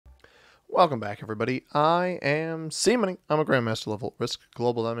Welcome back, everybody. I am C-Money. I'm a Grandmaster level Risk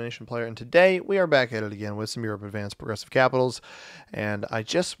Global Domination player, and today we are back at it again with some Europe Advanced Progressive Capitals. And I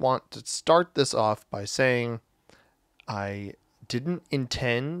just want to start this off by saying I didn't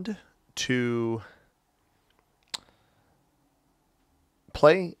intend to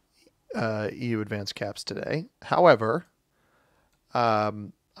play EU Advanced Caps today. However,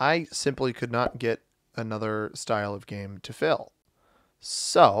 I simply could not get another style of game to fill.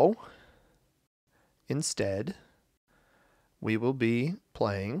 So instead, we will be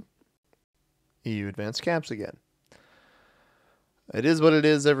playing EU Advanced Caps again. It is what it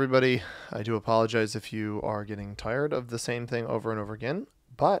is, everybody. I do apologize if you are getting tired of the same thing over and over again,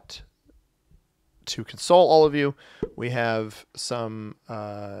 but to console all of you, we have some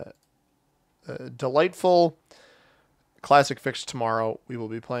delightful classic fix tomorrow. We will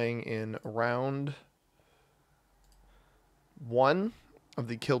be playing in round 1 of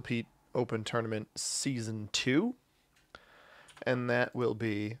the Kill Pete Open Tournament Season 2, and that will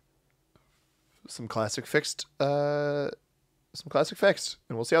be some classic fixed, and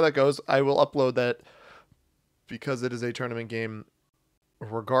we'll see how that goes. I will upload that because it is a tournament game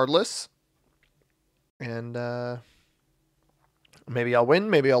regardless, and maybe I'll win,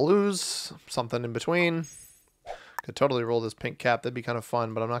 maybe I'll lose, something in between. Could totally roll this pink cap, that'd be kind of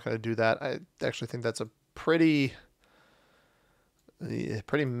fun, but I'm not going to do that. I actually think that's a pretty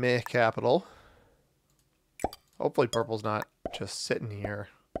meh capital. Hopefully purple's not just sitting here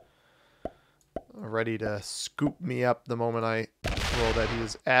ready to scoop me up the moment I roll that. He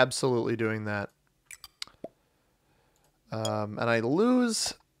is absolutely doing that. And I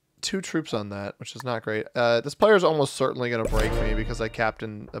lose 2 troops on that, which is not great. This player is almost certainly going to break me because I capped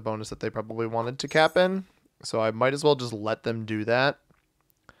in a bonus that they probably wanted to cap in. So I might as well just let them do that.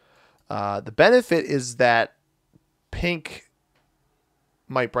 The benefit is that pink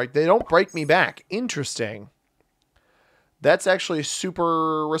might break. They don't break me back. Interesting. That's actually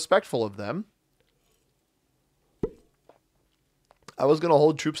super respectful of them. I was going to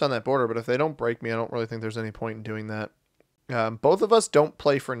hold troops on that border, but if they don't break me, I don't really think there's any point in doing that. Both of us don't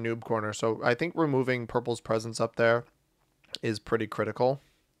play for Noob Corner, so I think removing purple's presence up there is pretty critical.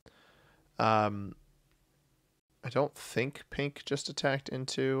 I don't think pink just attacked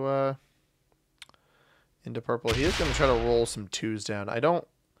into purple. He is going to try to roll some 2s down. I'm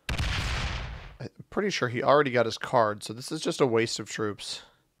pretty sure he already got his card, so this is just a waste of troops.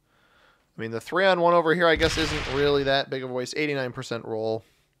 I mean, the 3-on-1 over here, I guess, isn't really that big of a waste. 89% roll.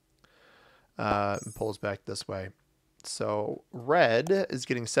 And pulls back this way. So red is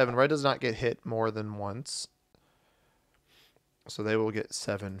getting 7. Red does not get hit more than once. So they will get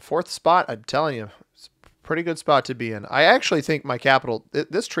 7. 4th spot, I'm telling you, it's a pretty good spot to be in. I actually think my capital,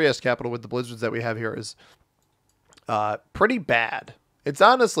 this Trieste capital with the blizzards that we have here is pretty bad. It's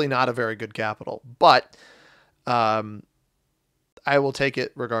honestly not a very good capital, but I will take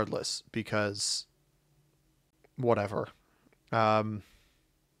it regardless because whatever.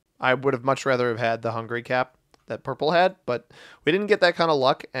 I would have much rather have had the Hungary cap that purple had, but we didn't get that kind of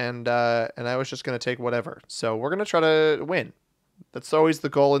luck, and I was just going to take whatever. So we're going to try to win. That's always the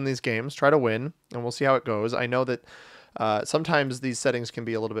goal in these games, try to win, and we'll see how it goes. I know that sometimes these settings can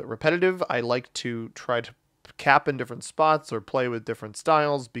be a little bit repetitive. I like to try to cap in different spots or play with different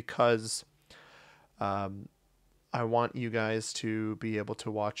styles because I want you guys to be able to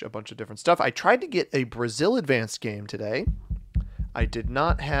watch a bunch of different stuff. I tried to get a Brazil Advanced game today. I did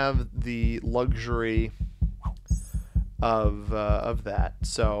not have the luxury of that,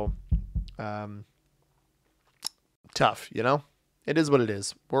 so tough, you know? It is what it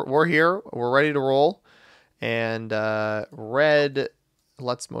is. We're here. We're ready to roll. And red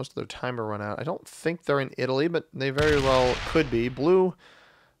lets most of their timer run out. I don't think they're in Italy, but they very well could be. Blue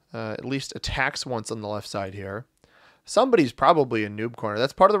at least attacks once on the left side here. Somebody's probably in Noob Corner.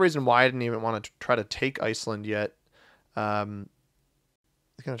 That's part of the reason why I didn't even want to try to take Iceland yet. He's going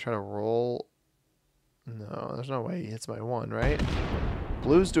to try to roll. No, there's no way he hits my 1, right?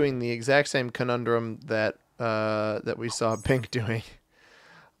 Blue's doing the exact same conundrum that that we saw pink doing.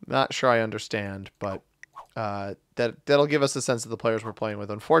 Not sure I understand, but that'll give us a sense of the players we're playing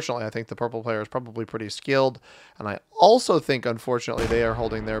with. Unfortunately, I think the purple player is probably pretty skilled, and I also think, unfortunately, they are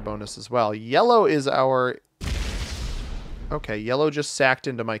holding their bonus as well. Yellow is our... Okay, yellow just sacked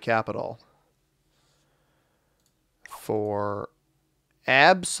into my capital for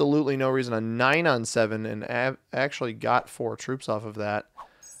absolutely no reason. A 9-on-7, and actually got 4 troops off of that.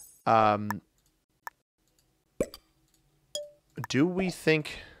 Do we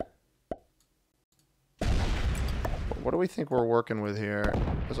think... What do we think we're working with here?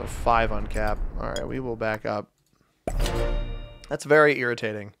 There's a 5 on cap. All right, we will back up. That's very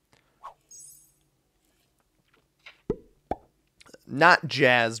irritating. Not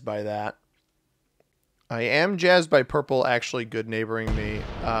jazzed by that. I am jazzed by purple actually good neighboring me,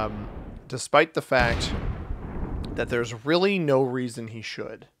 despite the fact that there's really no reason he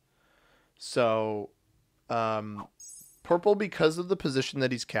should. So, purple, because of the position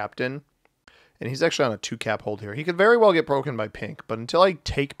that he's capped in, and he's actually on a 2-cap hold here. He could very well get broken by pink, but until I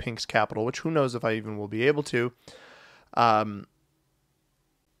take pink's capital, which who knows if I even will be able to,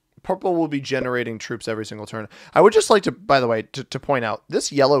 purple will be generating troops every single turn. I would just like to, by the way, to point out,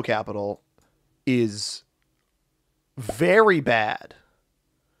 this yellow capital is very bad.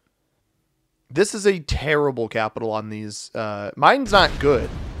 This is a terrible capital on these. Mine's not good,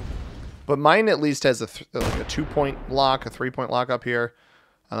 but mine at least has like a 2-point lock, a 3-point lock up here,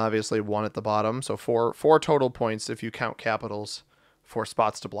 and obviously 1 at the bottom. So four total points if you count capitals for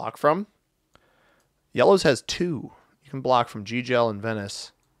spots to block from. Yellow's has 2. You can block from G-Gel and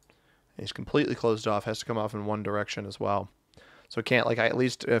Venice. He's completely closed off. Has to come off in one direction as well. So it can't, like, at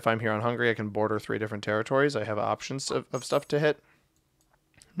least if I'm here on Hungary, I can border 3 different territories. I have options of stuff to hit.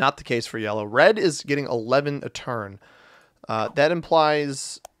 Not the case for yellow. Red is getting 11 a turn. That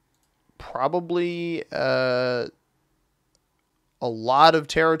implies probably a lot of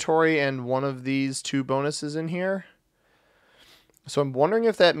territory and one of these 2 bonuses in here. So I'm wondering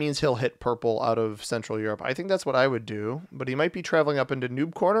if that means he'll hit purple out of Central Europe. I think that's what I would do, but he might be traveling up into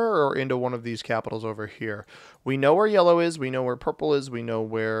Noob Corner or into one of these capitals over here. We know where yellow is. We know where purple is. We know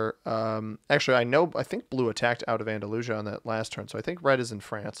where... actually, I think blue attacked out of Andalusia on that last turn, so I think red is in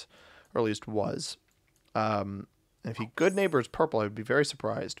France, or at least was. If he good neighbors purple, I would be very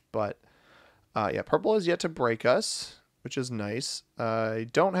surprised, but yeah, purple is yet to break us, which is nice. I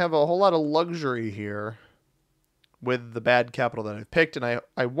don't have a whole lot of luxury here with the bad capital that I've picked. And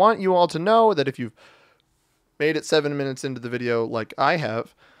I want you all to know that if you've made it 7 minutes into the video like I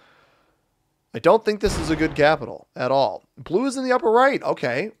have, I don't think this is a good capital at all. Blue is in the upper right.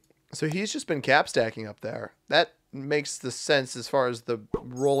 Okay. So he's just been cap stacking up there. That makes the sense as far as the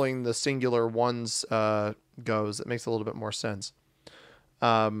rolling the singular ones goes. It makes a little bit more sense.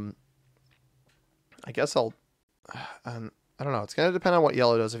 I guess I don't know. It's going to depend on what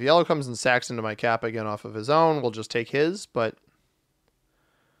yellow does. If yellow comes and sacks into my cap again off of his own, we'll just take his, but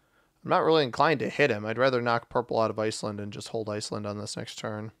I'm not really inclined to hit him. I'd rather knock purple out of Iceland and just hold Iceland on this next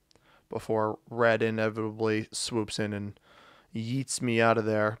turn before red inevitably swoops in and yeets me out of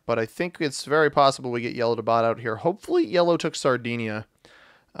there. But I think it's very possible we get yellow to bot out here. Hopefully yellow took Sardinia,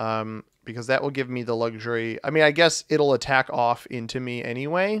 because that will give me the luxury. I mean, I guess it'll attack off into me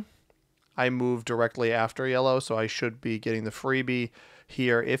anyway. I move directly after yellow, so I should be getting the freebie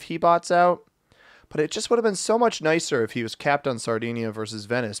here if he bots out. But it just would have been so much nicer if he was capped on Sardinia versus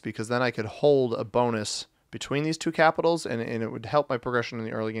Venice, because then I could hold a bonus between these 2 capitals, and it would help my progression in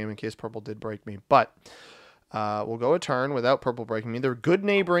the early game in case purple did break me. But we'll go a turn without purple breaking me. They're good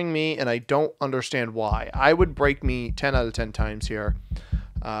neighboring me, and I don't understand why. I would break me 10 out of 10 times here.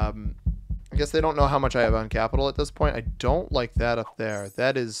 I guess they don't know how much I have on capital at this point. I don't like that up there.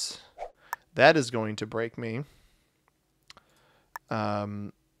 That is going to break me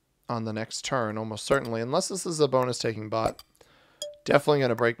on the next turn, almost certainly. Unless this is a bonus taking bot. Definitely going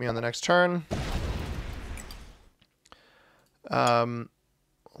to break me on the next turn. I'll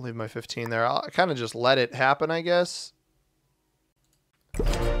leave my 15 there. I'll kind of just let it happen, I guess.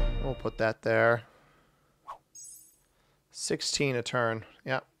 We'll put that there. 16 a turn.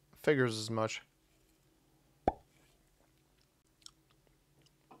 Yeah, figures as much.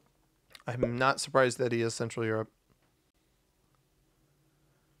 I'm not surprised that he is Central Europe.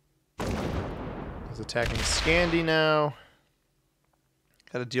 He's attacking Scandi now.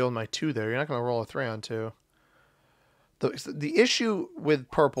 Got to deal with my 2 there. You're not going to roll a 3 on 2. The issue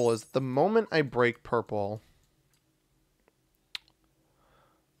with purple is the moment I break purple...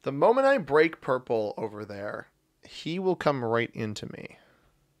 The moment I break purple over there, he will come right into me.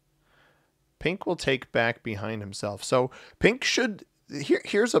 Pink will take back behind himself. So pink should...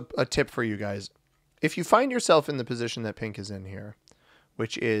 Here's a tip for you guys. If you find yourself in the position that pink is in here,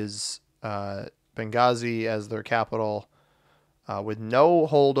 which is Benghazi as their capital, with no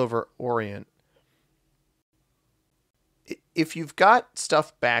hold over Orient, if you've got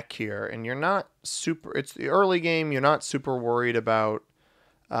stuff back here and you're not super, it's the early game, you're not super worried about,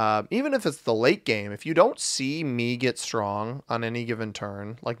 even if it's the late game, if you don't see me get strong on any given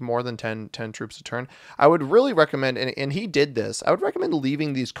turn, like more than 10 troops a turn, I would really recommend, and he did this, I would recommend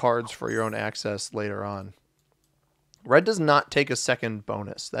leaving these cards for your own access later on. Red does not take a second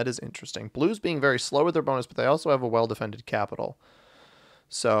bonus. That is interesting. Blue's being very slow with their bonus, but they also have a well-defended capital.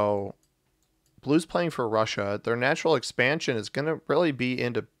 So Blue's playing for Russia. Their natural expansion is going to really be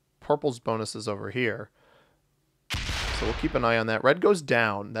into purple's bonuses over here. So we'll keep an eye on that. Red goes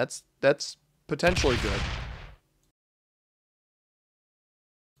down. That's potentially good.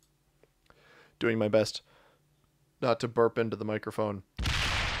 Doing my best not to burp into the microphone.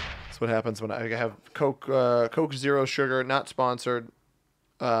 That's what happens when I have Coke Zero Sugar, not sponsored.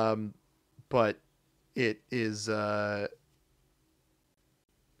 But it is,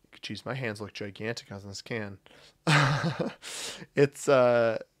 geez, my hands look gigantic on this can. It's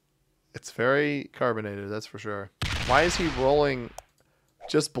very carbonated, that's for sure. Why is he rolling?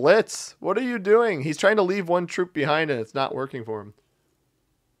 Just blitz. What are you doing? He's trying to leave one troop behind and it's not working for him.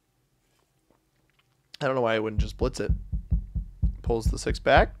 I don't know why I wouldn't just blitz it. Pulls the 6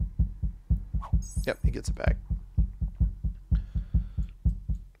 back. Yep, he gets it back.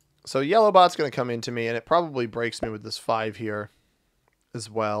 So yellow bot's going to come into me, and it probably breaks me with this 5 here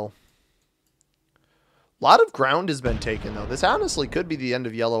as well. A lot of ground has been taken, though. This honestly could be the end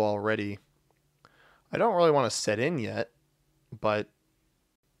of yellow already. I don't really want to set in yet, but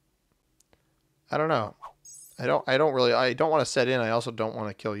I don't know. I don't want to set in. I also don't want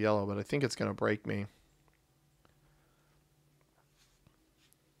to kill yellow, but I think it's going to break me.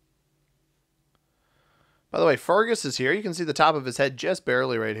 By the way, Fergus is here. You can see the top of his head just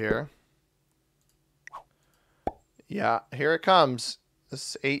barely right here. Yeah, here it comes.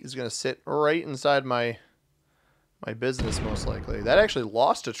 This 8 is going to sit right inside my business, most likely. That actually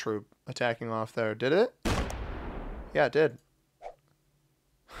lost a troop attacking off there. Did it? Yeah, it did.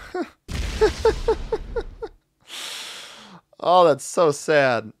 Oh, that's so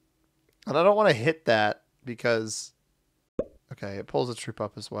sad. And I don't want to hit that because... Okay, it pulls a troop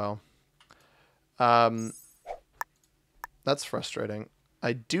up as well. That's frustrating.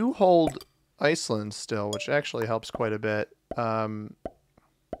 I do hold Iceland still, which actually helps quite a bit. I'll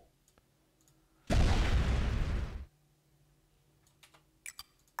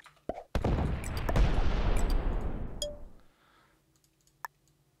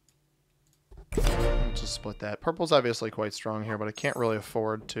just split that. Purple's obviously quite strong here, but I can't really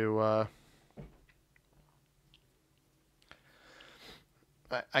afford to...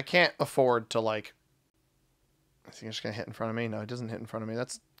 I can't afford to, like... I think he's just going to hit in front of me. No, he doesn't hit in front of me.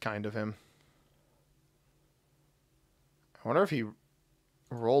 That's kind of him. I wonder if he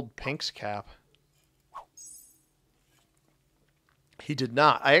rolled Pink's cap. He did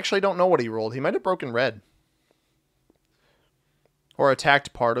not. I actually don't know what he rolled. He might have broken red. Or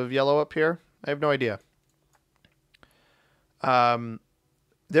attacked part of yellow up here. I have no idea.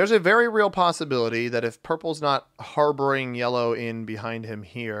 There's a very real possibility that if purple's not harboring yellow in behind him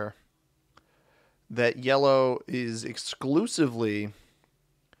here, that yellow is exclusively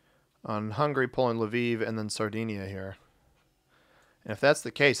on Hungary, Poland, Lviv, and then Sardinia here. And if that's the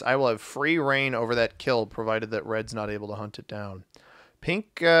case, I will have free reign over that kill, provided that red's not able to hunt it down.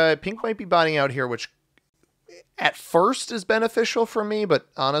 Pink might be botting out here, which at first is beneficial for me, but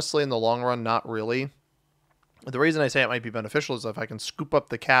honestly, in the long run, not really. The reason I say it might be beneficial is if I can scoop up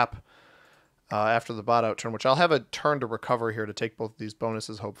the cap after the bot out turn, which I'll have a turn to recover here to take both of these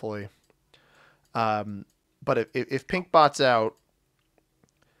bonuses, hopefully. But if Pink bots out,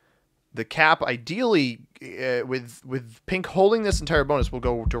 the cap ideally with Pink holding this entire bonus will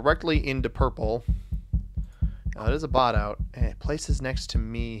go directly into purple. Now it is a bot out, and it places next to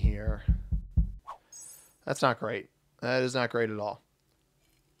me here. That's not great. That is not great at all.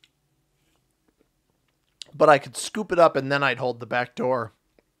 But I could scoop it up, and then I'd hold the back door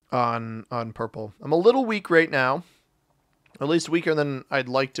on purple. I'm a little weak right now, or at least weaker than I'd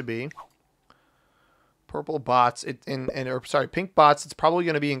like to be. Purple bots, pink bots, it's probably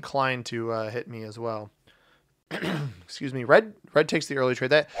going to be inclined to hit me as well. Excuse me. Red takes the early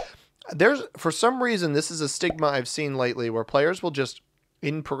trade. For some reason, this is a stigma I've seen lately where players will just,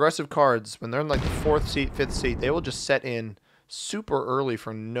 in progressive cards, when they're in like the 4th seat, 5th seat, they will just set in super early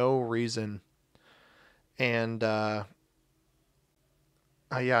for no reason. And, yeah,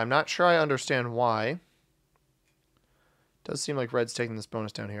 I'm not sure I understand why. Does seem like red's taking this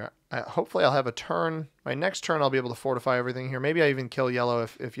bonus down here. Hopefully I'll have a turn. My next turn I'll be able to fortify everything here. Maybe I even kill yellow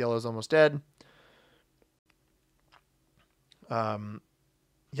if yellow's almost dead.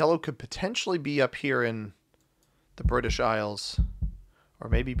 Yellow could potentially be up here in the British Isles. Or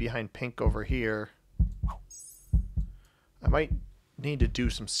maybe behind pink over here. I might need to do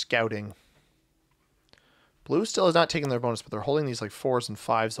some scouting. Blue still has not taken their bonus, but they're holding these like 4s and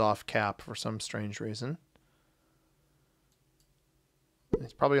 5s off cap for some strange reason.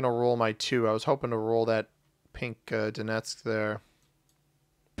 He's probably going to roll my 2. I was hoping to roll that pink Donetsk there.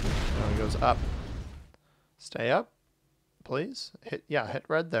 Oh, he goes up. Stay up, please. Hit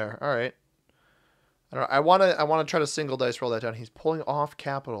red there. All right. I don't know. I want to try to single dice roll that down. He's pulling off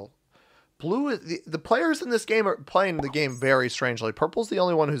capital. Blue, the players in this game are playing the game very strangely. Purple's the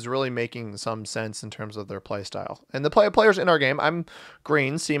only one who's really making some sense in terms of their play style. And the players in our game, I'm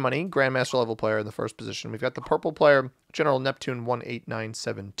green, C Money, Grandmaster level player in the first position. We've got the purple player, General Neptune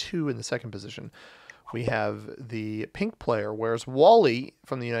 18972 in the second position. We have the pink player, Where's Wally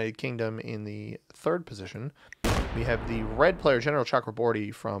from the United Kingdom in the third position. We have the red player, General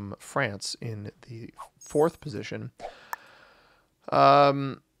Chakraborty from France in the fourth position.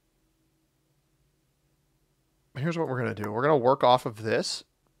 Here's what we're going to do. We're going to work off of this.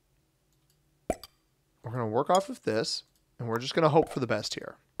 We're going to work off of this, and we're just going to hope for the best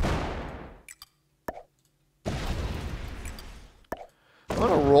here. I'm going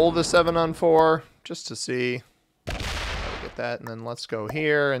to roll the 7-on-4 just to see. Get that, and then let's go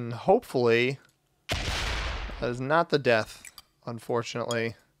here, and hopefully that is not the death,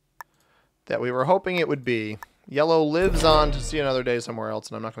 unfortunately, that we were hoping it would be. Yellow lives on to see another day somewhere else,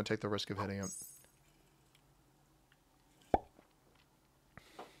 and I'm not going to take the risk of hitting him.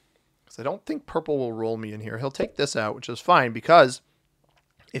 I don't think purple will roll me in here. He'll take this out, which is fine, because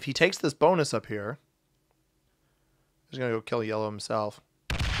if he takes this bonus up here, he's going to go kill yellow himself.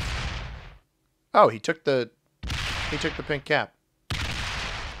 Oh, he took the pink cap.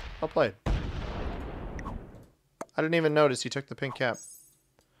 Well played. I didn't even notice he took the pink cap.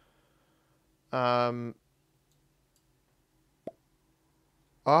 Oh,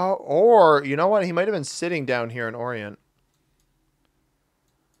 or you know what? He might have been sitting down here in Orient.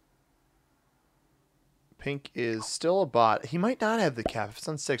 Pink is still a bot. He might not have the cap. If it's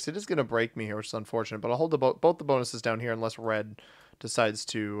on 6, it is going to break me here, which is unfortunate. But I'll hold both the bonuses down here unless red decides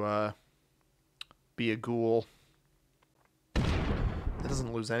to be a ghoul. It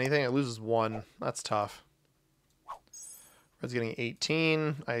doesn't lose anything. It loses 1. That's tough. Red's getting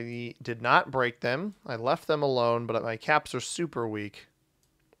 18. I did not break them. I left them alone, but my caps are super weak.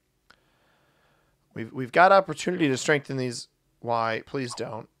 We've got opportunity to strengthen these. Why? Please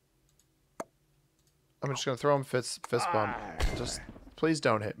don't. I'm just going to throw him fist bump. Just, please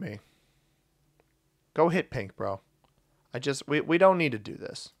don't hit me. Go hit pink, bro. We don't need to do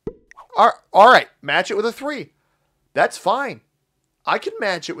this. All right, match it with a 3. That's fine. I can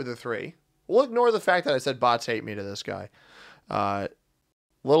match it with a 3. We'll ignore the fact that I said bots hate me to this guy.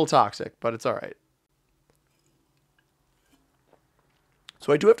 Little toxic, but it's all right.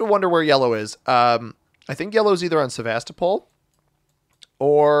 So I do have to wonder where yellow is. I think yellow is either on Sevastopol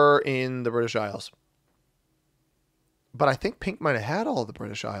or in the British Isles. But I think pink might have had all of the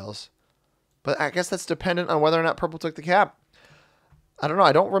British Isles. But I guess that's dependent on whether or not purple took the cap. I don't know.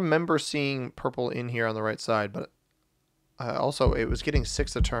 I don't remember seeing purple in here on the right side. But also, it was getting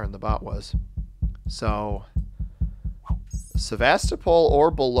 6 a turn, the bot was. So, Sevastopol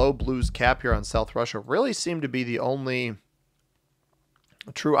or below blue's cap here on South Russia really seem to be the only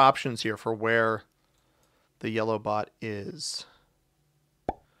true options here for where the yellow bot is.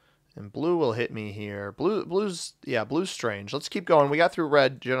 And blue will hit me here. Blue's strange. Let's keep going. We got through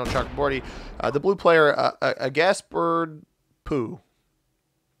red, General Chakraborty. The blue player, a Gaspard Poo.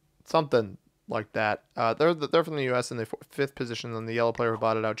 Something like that. They're from the U.S. in the 5th position. And the yellow player who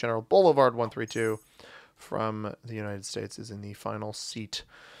bought it out, General Boulevard 132 from the United States, is in the final seat.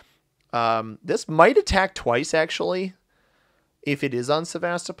 This might attack twice, actually, if it is on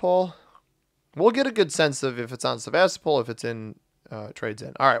Sevastopol. We'll get a good sense of if it's on Sevastopol, if it's in... trades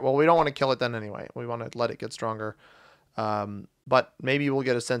in. All right, well, we don't want to kill it then anyway. We want to let it get stronger. But maybe we'll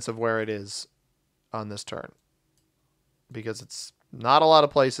get a sense of where it is on this turn. Because it's not a lot of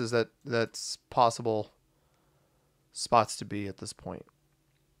places that's possible spots to be at this point.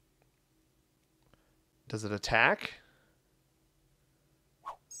 Does it attack?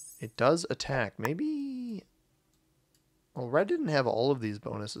 It does attack. Maybe... Well, red didn't have all of these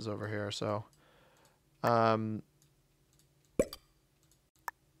bonuses over here, so... Oh,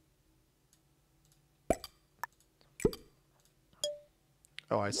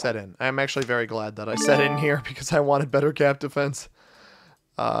 I set in. I'm actually very glad that I set in here because I wanted better cap defense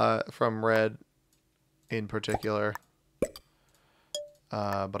from red in particular.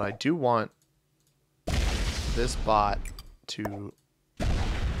 But I do want this bot to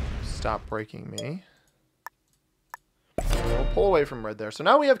stop breaking me. We'll pull away from red there. So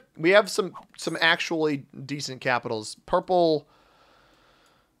now we have some actually decent capitals. Purple,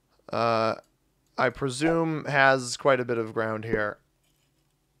 I presume, has quite a bit of ground here.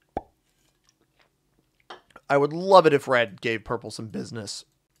 I would love it if red gave purple some business.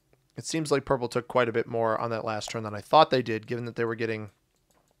 It seems like purple took quite a bit more on that last turn than I thought they did, given that they were getting...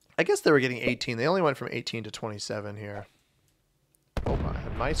 I guess they were getting 18. They only went from 18 to 27 here. Oh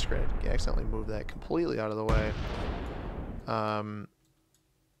my screen. I accidentally moved that completely out of the way.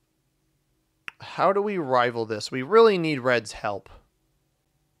 How do we rival this? We really need red's help.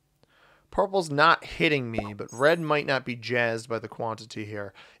 Purple's not hitting me, but red might not be jazzed by the quantity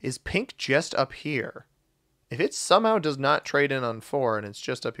here. Is pink just up here? If it somehow does not trade in on 4 and it's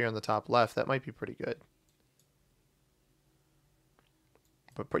just up here in the top left, that might be pretty good.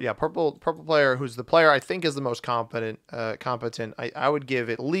 But yeah, purple player, who's the player I think is the most competent. I would give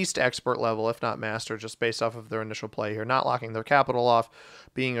at least expert level, if not master, just based off of their initial play here. Not locking their capital off,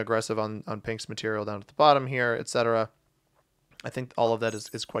 being aggressive on pink's material down at the bottom here, etc. I think all of that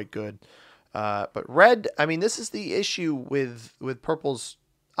is quite good. But red, I mean, this is the issue with purple's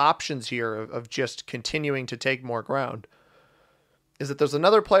options here of just continuing to take more ground, is that there's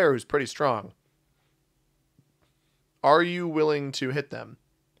another player who's pretty strong. Are you willing to hit them?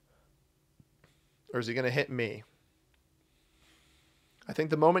 Or is he going to hit me? I think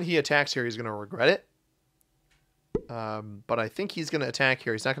the moment he attacks here, he's going to regret it. But I think he's going to attack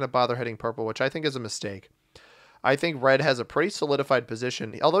here. He's not going to bother hitting purple, which I think is a mistake. I think red has a pretty solidified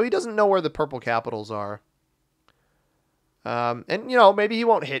position, although he doesn't know where the purple capitals are. And, you know, maybe he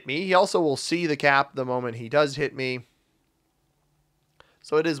won't hit me. He also will see the cap the moment he does hit me.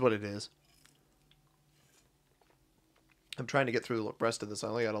 So it is what it is. I'm trying to get through the rest of this. I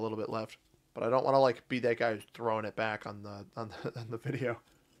only got a little bit left. But I don't want to, like, be that guy who's throwing it back on the video.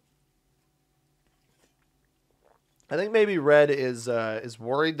 I think maybe red is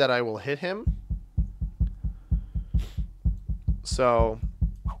worried that I will hit him. So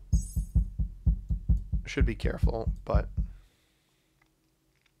should be careful, but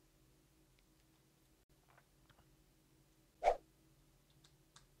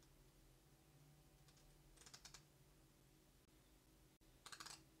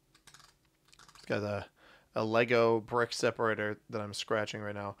it's got a Lego brick separator that I'm scratching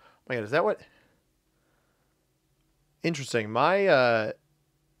right now. Oh my God, is that what? Interesting. My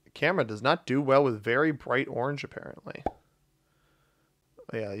camera does not do well with very bright orange, apparently.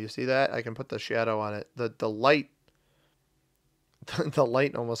 Yeah, you see that? I can put the shadow on it. The light the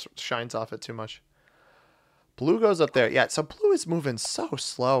light almost shines off it too much. Blue goes up there. Yeah, so blue is moving so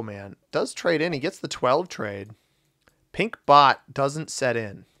slow, man. Does trade in. He gets the 12 trade. Pink bot doesn't set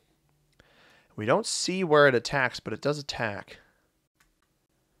in. We don't see where it attacks, but it does attack.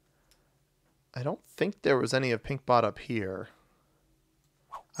 I don't think there was any of pink bot up here.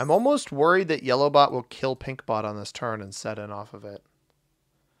 I'm almost worried that yellow bot will kill pink bot on this turn and set in off of it.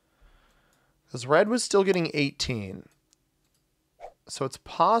 Because red was still getting 18. So it's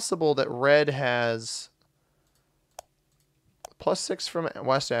possible that red has +6 from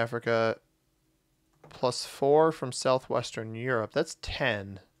West Africa, +4 from Southwestern Europe. That's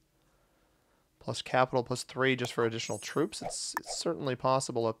 10. Plus capital, +3 just for additional troops. It's certainly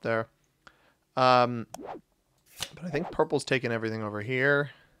possible up there. But I think purple's taking everything over here.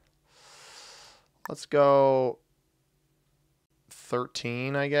 Let's go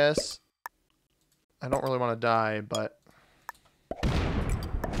 13, I guess. I don't really want to die, but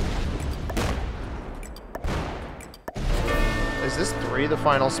is this 3 the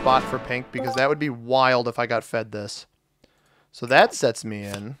final spot for pink? Because that would be wild if I got fed this. So that sets me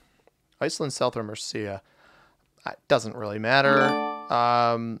in. Iceland, South, or Mercia. It doesn't really matter.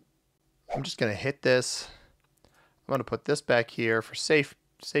 I'm just going to hit this. I'm going to put this back here for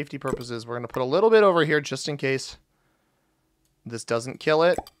safety purposes. We're going to put a little bit over here just in case this doesn't kill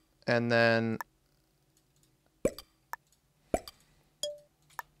it. And then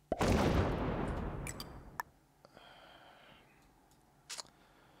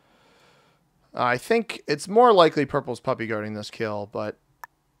I think it's more likely purple's puppy guarding this kill, but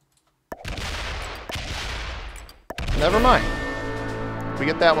never mind. We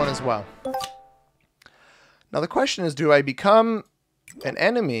get that one as well. Now the question is, do I become an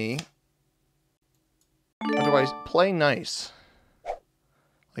enemy or do I play nice?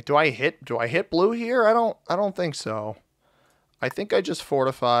 Like, do I hit blue here? I don't think so. I think I just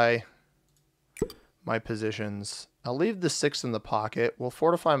fortify my positions. I'll leave the 6 in the pocket. We'll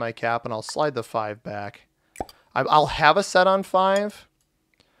fortify my cap and I'll slide the 5 back. I'll have a set on 5.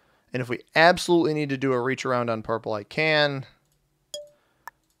 And if we absolutely need to do a reach around on purple, I can.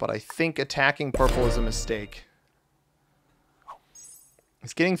 But I think attacking purple is a mistake.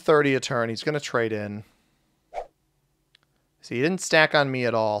 He's getting 30 a turn. He's going to trade in. See, he didn't stack on me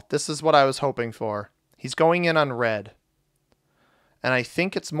at all. This is what I was hoping for. He's going in on red. And I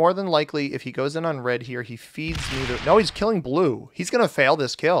think it's more than likely if he goes in on red here, he feeds me the... No, he's killing blue. He's going to fail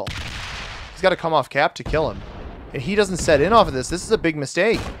this kill. He's got to come off cap to kill him. And he doesn't set in off of this. This is a big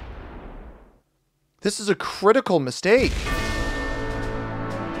mistake. This is a critical mistake.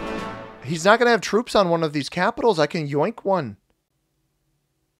 He's not going to have troops on one of these capitals. I can yoink one.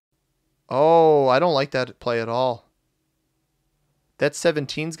 Oh, I don't like that play at all. That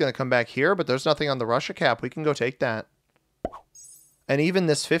 17's going to come back here, but there's nothing on the Russia cap. We can go take that. And even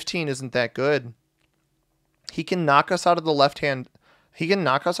this 15 isn't that good. He can knock us out of the left hand. He can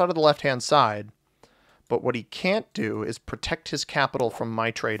knock us out of the left-hand side. But what he can't do is protect his capital from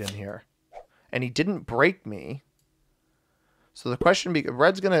my trade in here. And he didn't break me. So the question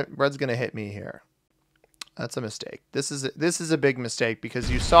Red's gonna hit me here. That's a mistake. This is a big mistake because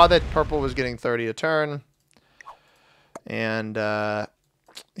you saw that purple was getting 30 a turn. And yeah,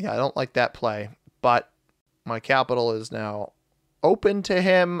 I don't like that play. But my capital is now open to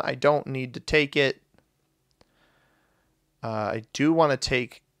him. I don't need to take it. I do want to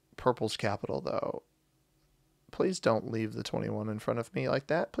take purple's capital, though. Please don't leave the 21 in front of me like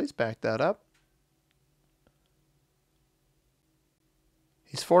that. Please back that up.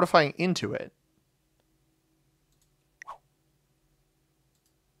 He's fortifying into it.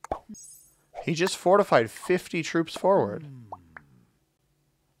 He just fortified 50 troops forward.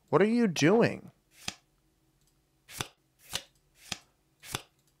 What are you doing?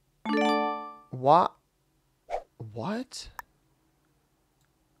 What? What?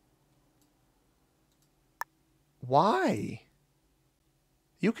 Why?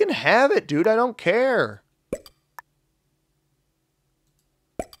 You can have it, dude. I don't care.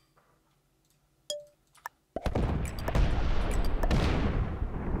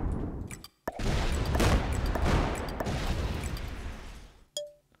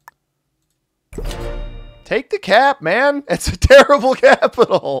 Take the cap, man. It's a terrible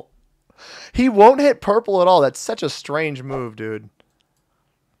capital. He won't hit purple at all. That's such a strange move, dude.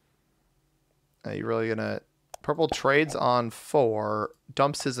 Are you really gonna... Purple trades on 4,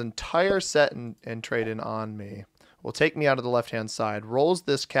 dumps his entire set and trade in on me. Will take me out of the left-hand side. Rolls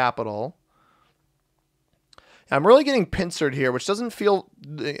this capital. I'm really getting pincered here, which doesn't feel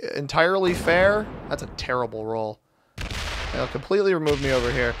entirely fair. That's a terrible roll. It'll completely remove me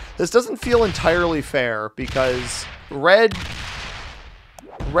over here. This doesn't feel entirely fair because red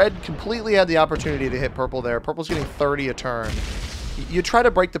completely had the opportunity to hit purple there. Purple's getting 30 a turn. You try to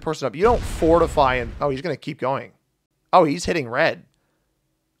break the person up. You don't fortify and... Oh, he's going to keep going. Oh, he's hitting red.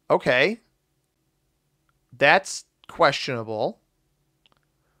 Okay. That's questionable.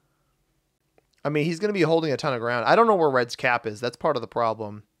 I mean, he's going to be holding a ton of ground. I don't know where red's cap is. That's part of the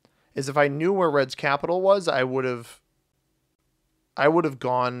problem. Is if I knew where red's capital was, I would have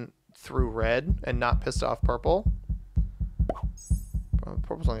gone through red and not pissed off purple.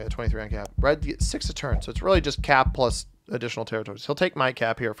 Purple's only got 23 on cap. Red gets 6 a turn, so it's really just cap plus additional territories. He'll take my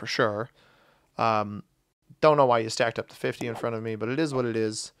cap here for sure. Don't know why you stacked up to 50 in front of me, but it is what it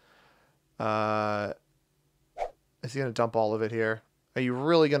is. Is he going to dump all of it here? Are you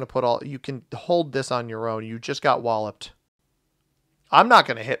really going to put all... You can hold this on your own. You just got walloped. I'm not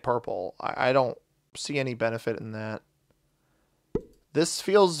going to hit purple. I don't see any benefit in that. This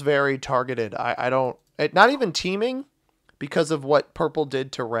feels very targeted. I don't... Not even teaming because of what purple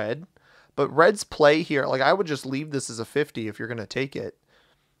did to red. But red's play here, like I would just leave this as a 50 if you're going to take it.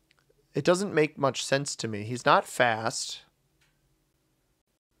 It doesn't make much sense to me. He's not fast.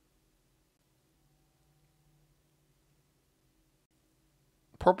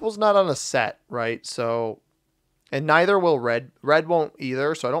 Purple's not on a set, right? So, and neither will red. Red won't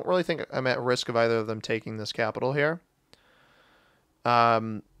either, so I don't really think I'm at risk of either of them taking this capital here.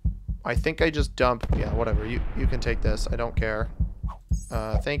 I think I just dump, yeah, whatever. You can take this. I don't care.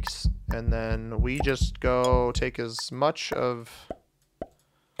 Thanks. And then we just go take as much of...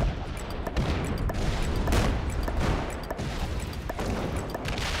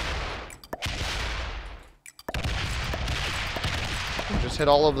 Just hit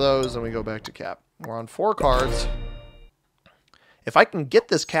all of those and we go back to cap. We're on 4 cards. If I can get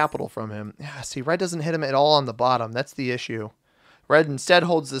this capital from him... Yeah, see, red doesn't hit him at all on the bottom. That's the issue. Red instead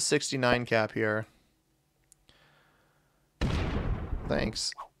holds the 69 cap here.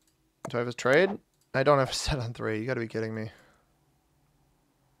 Thanks. Do I have a trade? I don't have a set on 3. You gotta be kidding me.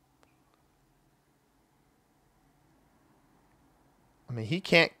 I mean, he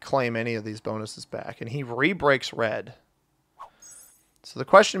can't claim any of these bonuses back, and he re-breaks red. So the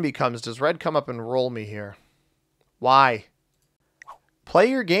question becomes, does red come up and roll me here? Why? Play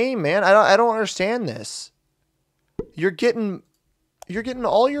your game, man. I don't understand this. You're getting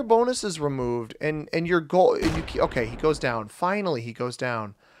all your bonuses removed, and your goal... okay, he goes down. Finally, he goes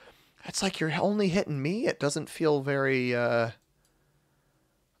down. It's like you're only hitting me. It doesn't feel very... doesn't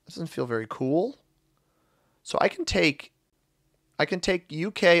feel very cool. So I can take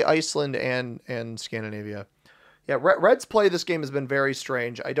UK, Iceland, and Scandinavia. Yeah, Red's play this game has been very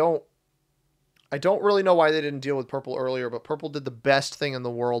strange. I don't I don't really know why they didn't deal with purple earlier, but purple did the best thing in the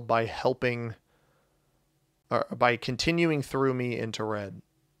world by helping, or by continuing through me into red.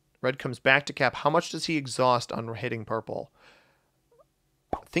 Red comes back to cap. How much does he exhaust on hitting purple?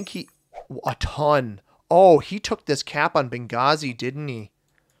 I think a ton. Oh, he took this cap on Benghazi, didn't he?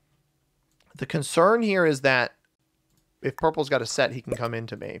 The concern here is that if purple's got a set, he can come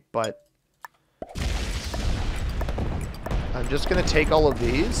into me, but I'm just going to take all of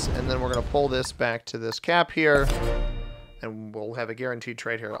these, and then we're going to pull this back to this cap here, and we'll have a guaranteed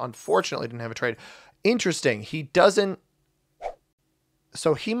trade here. Unfortunately, didn't have a trade. Interesting. He doesn't...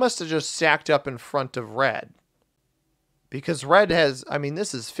 So he must have just stacked up in front of red. Because red has... I mean,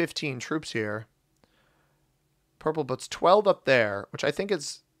 this is 15 troops here. Purple puts 12 up there, which I think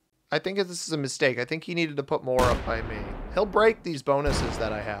is... I think this is a mistake. I think he needed to put more up by me. He'll break these bonuses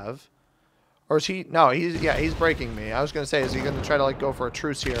that I have. Or is he... No, he's breaking me. I was going to say, is he going to try to, like, go for a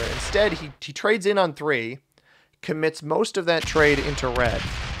truce here? Instead, he trades in on 3, commits most of that trade into red.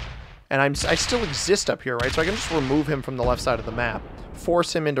 And I still exist up here, right? So I can just remove him from the left side of the map.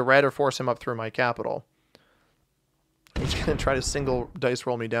 Force him into red or force him up through my capital. He's going to try to single dice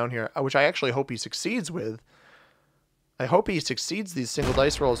roll me down here, which I actually hope he succeeds with. I hope he succeeds these single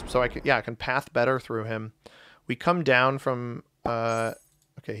dice rolls so I can path better through him. We come down from...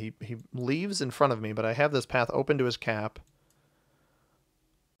 Okay, he leaves in front of me, but I have this path open to his cap.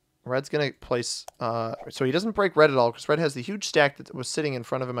 Red's going to place... so he doesn't break red at all, because red has the huge stack that was sitting in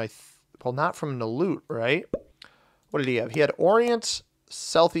front of him. Well, not from the loot, right? What did he have? He had Orient,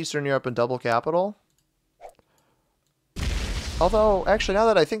 Southeastern Europe, and double capital. Although, actually, now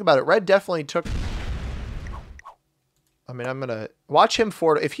that I think about it, red definitely took... I mean, I'm going to... Watch him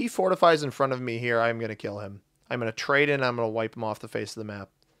if he fortifies in front of me here, I'm going to kill him. I'm going to trade in, I'm going to wipe him off the face of the map.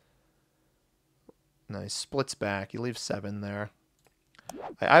 Nice. Splits back. He leaves 7 there.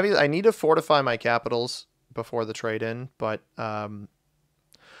 I need to fortify my capitals before the trade-in, but I'm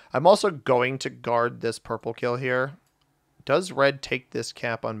also going to guard this purple kill here. Does red take this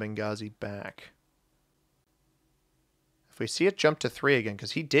cap on Benghazi back? If we see it jump to 3 again,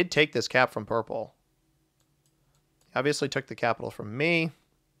 because he did take this cap from purple. He obviously took the capital from me.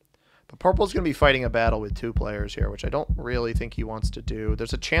 But purple's going to be fighting a battle with 2 players here, which I don't really think he wants to do.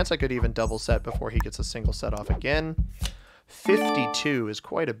 There's a chance I could even double set before he gets a single set off again. 52 is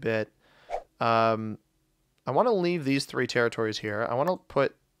quite a bit. I want to leave these 3 territories here. I want to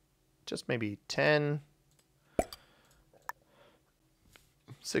put just maybe 10.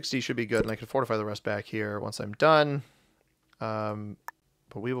 60 should be good, and I can fortify the rest back here once I'm done. But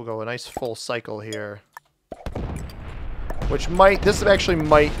we will go a nice full cycle here. Which this actually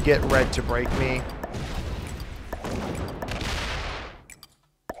might get red to break me.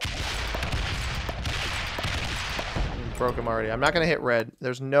 Broke him already. I'm not going to hit red.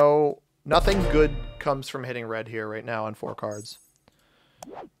 There's nothing good comes from hitting red here right now on 4 cards.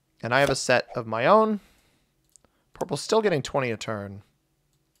 And I have a set of my own. Purple's still getting 20 a turn.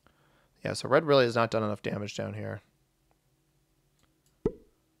 Yeah, so red really has not done enough damage down here.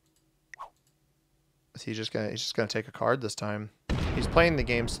 He's just gonna take a card this time. He's playing the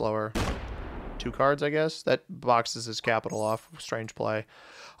game slower. 2 cards, I guess. That boxes his capital off. Strange play.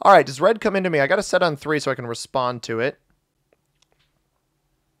 All right, does red come into me? I got to set on 3 so I can respond to it.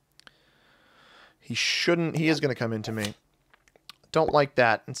 He shouldn't. He is going to come into me. Don't like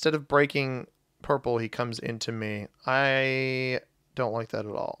that. Instead of breaking purple, he comes into me. I don't like that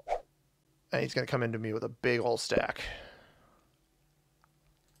at all. And he's going to come into me with a big old stack.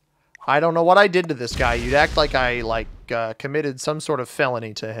 I don't know what I did to this guy. You'd act like I committed some sort of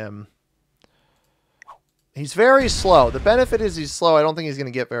felony to him. He's very slow. The benefit is he's slow. I don't think he's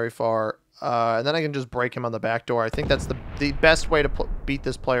going to get very far. And then I can just break him on the back door. I think that's the best way to beat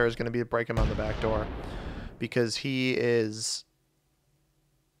this player is going to be to break him on the back door. Because he is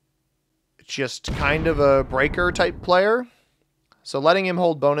just kind of a breaker type player. So letting him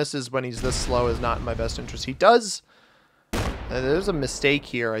hold bonuses when he's this slow is not in my best interest. He does... there's a mistake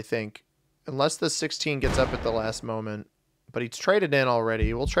here, I think. Unless the 16 gets up at the last moment. But he's traded in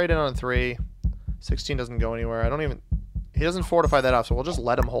already. We'll trade in on 3. 16 doesn't go anywhere. He doesn't fortify that off, so we'll just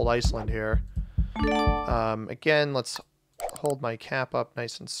let him hold Iceland here. Again, let's hold my cap up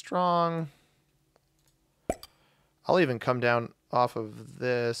nice and strong. I'll even come down off of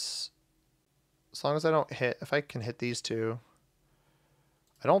this. As long as I don't hit... If I can hit these 2.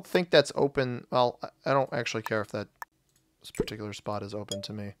 I don't think that's open... Well, I don't actually care if that... This particular spot is open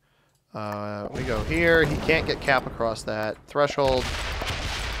to me. We go here. He can't get cap across that threshold.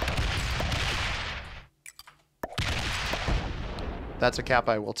 That's a cap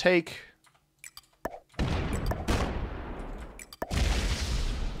I will take.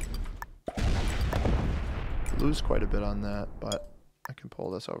 lose quite a bit on that, but I can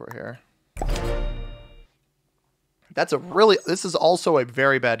pull this over here. This is also a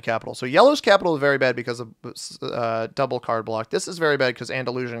very bad capital. So yellow's capital is very bad because of double card block. This is very bad because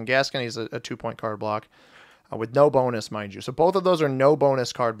Andalusian and Gascony is a 2-point card block with no bonus, mind you. So both of those are no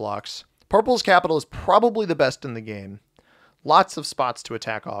bonus card blocks. Purple's capital is probably the best in the game. Lots of spots to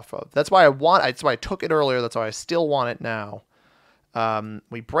attack off of. That's why that's why I took it earlier. That's why I still want it now.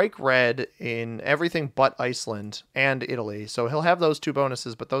 We break red in everything but Iceland and Italy. So he'll have those 2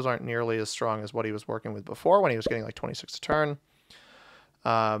 bonuses, but those aren't nearly as strong as what he was working with before when he was getting like 26 a turn.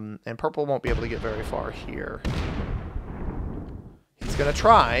 And purple won't be able to get very far here. He's going to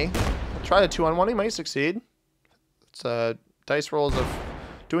try. He'll try the 2-on-1. He might succeed. It's dice rolls of...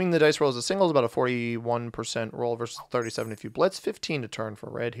 Doing the dice rolls as a single is about a 41% roll versus 37 if you blitz. 15 to turn for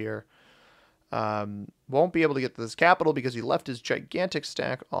red here. Won't be able to get this capital because he left his gigantic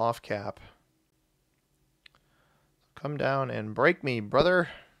stack off cap. Come down and break me, brother.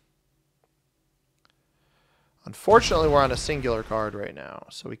 Unfortunately, we're on a singular card right now,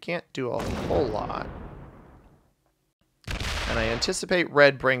 so we can't do a whole lot. And I anticipate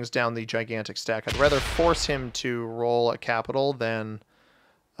red brings down the gigantic stack. I'd rather force him to roll a capital than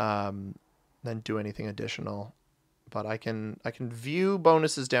do anything additional. But I can view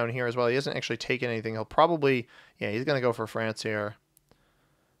bonuses down here as well. He hasn't actually taken anything. He'll probably... Yeah, he's going to go for France here.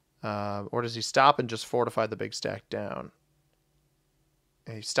 Or does he stop and just fortify the big stack down?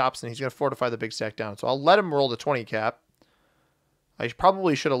 And he stops and he's going to fortify the big stack down. So I'll let him roll the 20 cap. I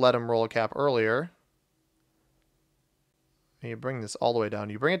probably should have let him roll a cap earlier. And you bring this all the way down.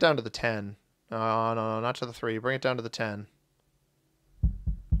 You bring it down to the 10. No, not to the 3. You bring it down to the 10.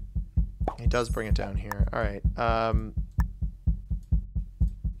 He does bring it down here. All right.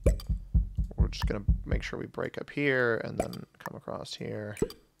 We're just going to make sure we break up here and then come across here.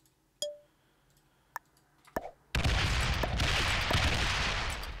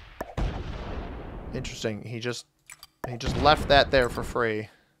 Interesting. He just left that there for free.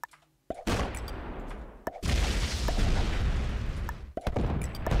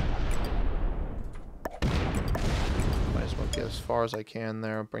 Get as far as I can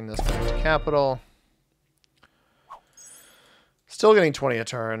there. Bring this back to capital. Still getting 20 a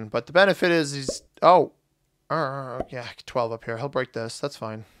turn, but the benefit is he's... Oh! Yeah, 12 up here. He'll break this. That's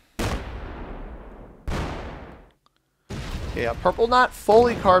fine. Yeah, purple not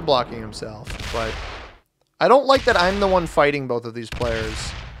fully card blocking himself, but I don't like that I'm the one fighting both of these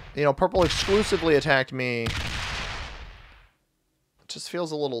players. You know, purple exclusively attacked me. It just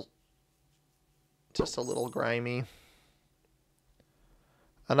feels a little... Just a little grimy.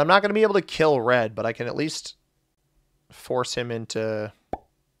 And I'm not going to be able to kill red, but I can at least force him into...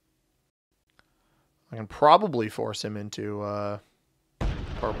 I can probably force him into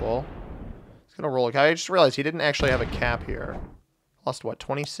purple. He's going to roll a cap. I just realized he didn't actually have a cap here. Lost, what,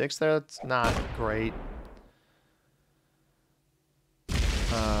 26 there? That's not great.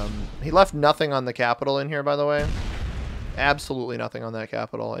 He left nothing on the capital in here, by the way. Absolutely nothing on that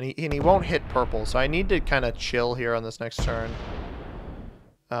capital. And he won't hit purple, so I need to kind of chill here on this next turn.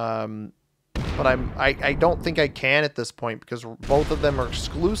 But I don't think I can at this point because both of them are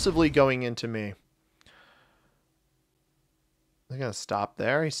exclusively going into me. They're going to stop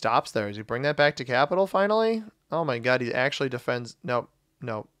there. He stops there. Does he bring that back to capital finally? Oh my god, he actually defends. Nope.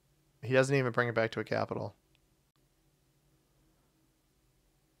 Nope. He doesn't even bring it back to a capital.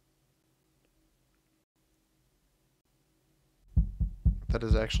 That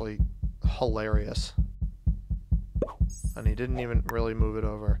is actually hilarious. And he didn't even really move it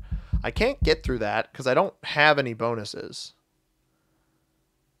over. I can't get through that because I don't have any bonuses.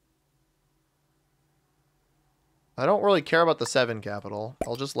 I don't really care about the 7 capital.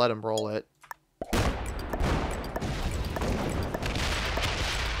 I'll just let him roll it.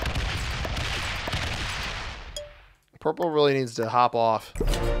 Purple really needs to hop off.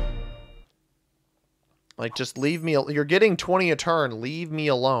 Like, just leave me... You're getting 20 a turn. Leave me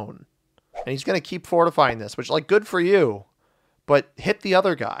alone. And he's going to keep fortifying this, which, like, good for you. But hit the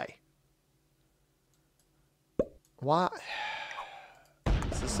other guy. Why?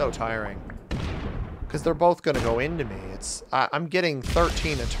 This is so tiring. Because they're both going to go into me. I'm getting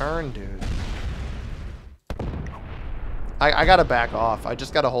 13 a turn, dude. I got to back off. I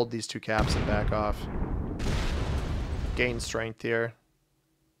just got to hold these 2 caps and back off. Gain strength here.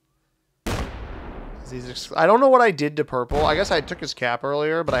 I don't know what I did to purple. I guess I took his cap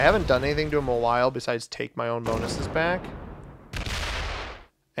earlier, but I haven't done anything to him in a while besides take my own bonuses back.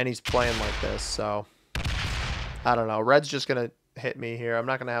 And he's playing like this, so... I don't know. Red's just going to hit me here. I'm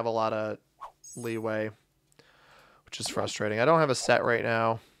not going to have a lot of leeway, which is frustrating. I don't have a set right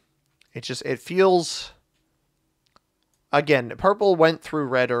now. It feels Again, purple went through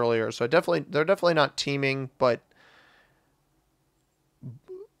red earlier, so they're definitely not teaming, but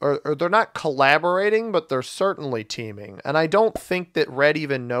or they're not collaborating, but they're certainly teaming. And I don't think that red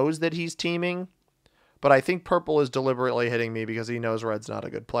even knows that he's teaming, but I think purple is deliberately hitting me because he knows red's not a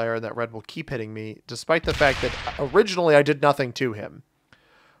good player and that red will keep hitting me, despite the fact that originally I did nothing to him.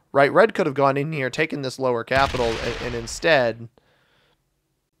 Right? Red could have gone in here, taken this lower capital, and instead,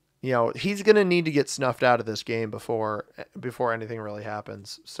 you know, he's going to need to get snuffed out of this game before anything really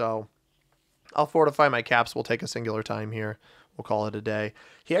happens. So I'll fortify my caps. We'll take a singular time here. We'll call it a day.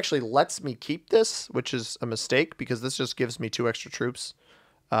 He actually lets me keep this, which is a mistake because this just gives me 2 extra troops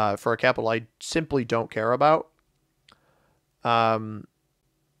for a capital I simply don't care about.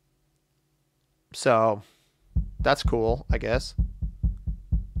 So that's cool, I guess.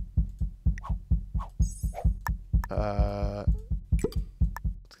 Let's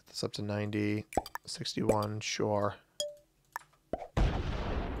get this up to 90, 61, sure.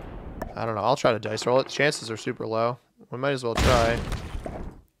 I don't know. I'll try to dice roll it. Chances are super low. We might as well try.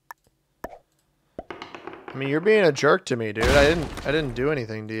 I mean, you're being a jerk to me, dude. I didn't do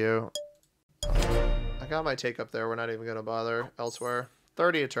anything to you. I got my take up there. We're not even gonna bother elsewhere.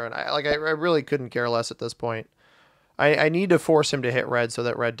 30 a turn. I really couldn't care less at this point. I need to force him to hit red so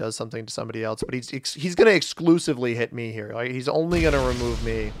that red does something to somebody else. But he's gonna exclusively hit me here. Like, he's only gonna remove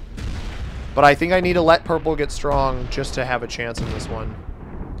me. But I think I need to let purple get strong just to have a chance in this one.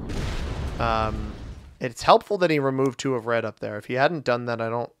 It's helpful that he removed 2 of red up there. If he hadn't done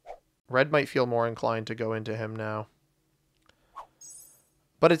that, red might feel more inclined to go into him now.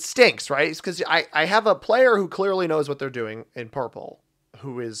 But it stinks, right? It's because I have a player who clearly knows what they're doing in purple,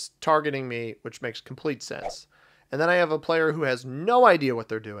 who is targeting me, which makes complete sense. And then I have a player who has no idea what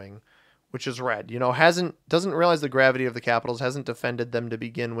they're doing, which is red. You know, doesn't realize the gravity of the capitals, hasn't defended them to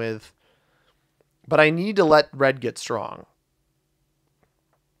begin with. But I need to let red get strong.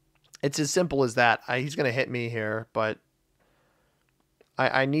 It's as simple as that. He's going to hit me here, but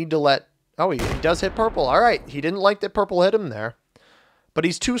I need to let... Oh, he does hit purple. All right. He didn't like that purple hit him there. But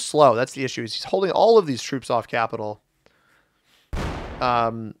he's too slow. That's the issue. He's holding all of these troops off capital.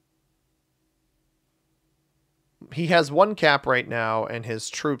 He has 1 cap right now, and his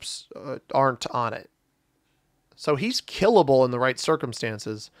troops aren't on it. So he's killable in the right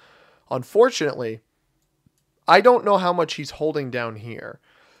circumstances. Unfortunately, I don't know how much he's holding down here.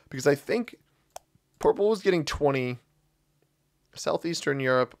 Because I think purple was getting 20. Southeastern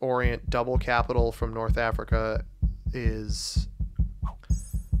Europe, Orient, double capital from North Africa is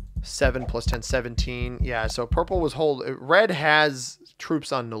 7 plus 10, 17. Yeah, so purple was red has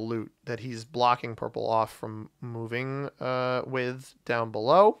troops on Nalut that he's blocking purple off from moving with down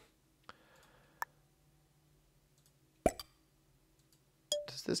below.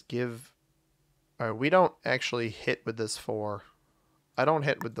 Does this give... All right, we don't actually hit with this 4. I don't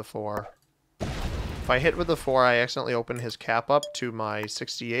hit with the 4. If I hit with the 4, I accidentally open his cap up to my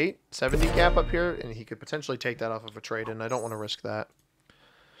 68, 70 cap up here, and he could potentially take that off of a trade, and I don't want to risk that.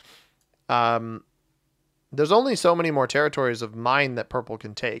 There's only so many more territories of mine that purple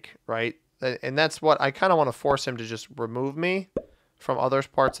can take, right? And that's what I kind of want to force him to just remove me from other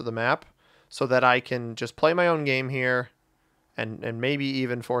parts of the map so that I can just play my own game here and maybe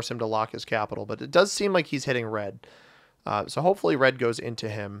even force him to lock his capital. But it does seem like he's hitting red. So hopefully red goes into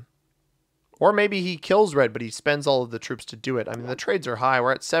him. Or maybe he kills red, but he spends all of the troops to do it. I mean, the trades are high.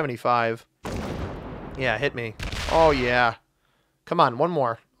 We're at 75. Yeah, hit me. Oh, yeah. Come on, one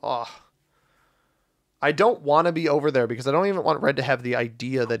more. Oh. I don't want to be over there because I don't even want red to have the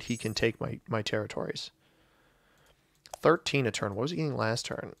idea that he can take my territories. 13 a turn. What was he getting last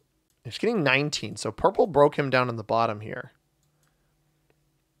turn? He was getting 19. So purple broke him down in the bottom here.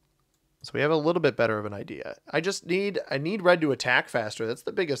 So we have a little bit better of an idea. I need red to attack faster. That's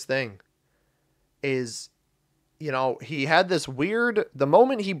the biggest thing. Is, you know, he had this weird... The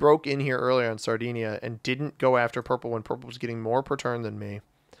moment he broke in here earlier on Sardinia and didn't go after purple when purple was getting more per turn than me,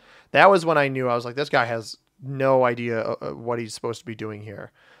 that was when I knew. I was like, this guy has no idea what he's supposed to be doing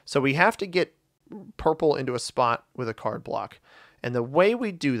here. So we have to get purple into a spot with a card block. And the way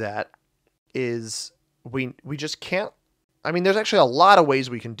we do that is we just can't... I mean, there's actually a lot of ways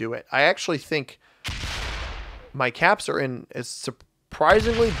we can do it. I actually think my caps are in a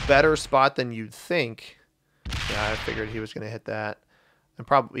surprisingly better spot than you'd think. Yeah, I figured he was going to hit that. And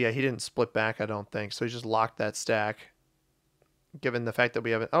probably, yeah, he didn't split back, I don't think. So he just locked that stack. Given the fact that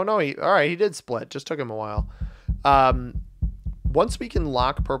we haven't... Oh, no, all right, he did split. Just took him a while. Once we can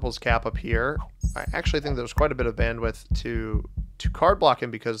lock purple's cap up here, I actually think there's quite a bit of bandwidth to card block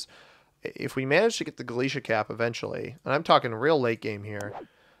him, because if we manage to get the Galicia cap eventually, and I'm talking real late game here,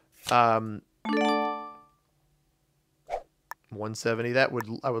 170.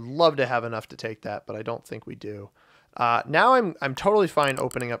 I would love to have enough to take that, but I don't think we do. Now I'm totally fine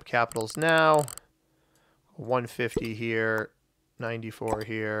opening up capitals now. 150 here, 94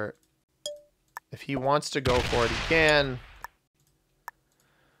 here. If he wants to go for it, he can.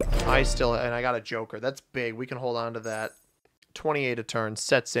 And I got a joker. That's big. We can hold on to that. 28 a turn,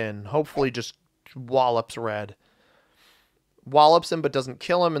 sets in. Hopefully just wallops red. Wallops him but doesn't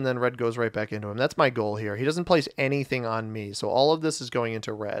kill him, and then red goes right back into him. That's my goal here. He doesn't place anything on me, so all of this is going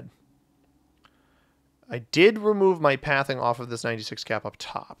into red. I did remove my pathing off of this 96 cap up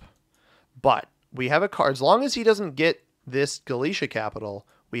top. But we have a card. As long as he doesn't get this Galicia capital,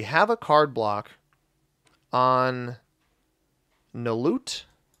 we have a card block on Nalut.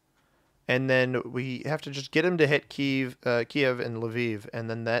 And then we have to just get him to hit Kiev and Lviv. And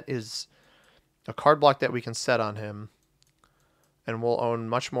then that is a card block that we can set on him. And we'll own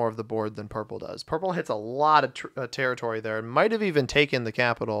much more of the board than purple does. Purple hits a lot of territory there. It might have even taken the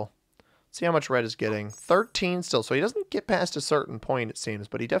capital. See how much red is getting. 13 still. So he doesn't get past a certain point, it seems.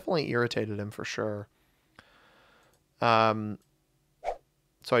 But he definitely irritated him for sure. So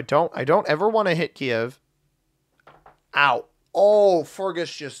I don't ever want to hit Kiev. Ow. Oh,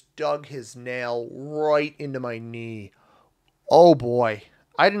 Fergus just dug his nail right into my knee. Oh, boy.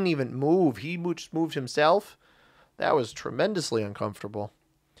 I didn't even move. He just moved himself. That was tremendously uncomfortable.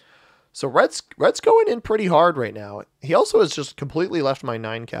 So Red's going in pretty hard right now. He also has just completely left my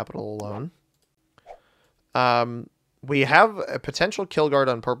 9 capital alone. We have a potential kill guard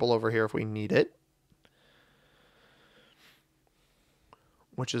on purple over here if we need it.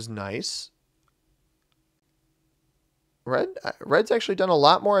 Which is nice. Red's actually done a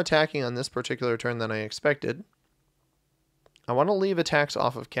lot more attacking on this particular turn than I expected. I want to leave attacks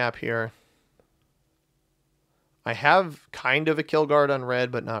off of cap here. I have kind of a kill guard on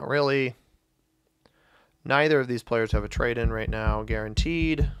red, but not really. Neither of these players have a trade-in right now,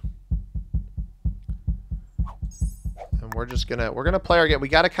 guaranteed. And we're gonna play our game. We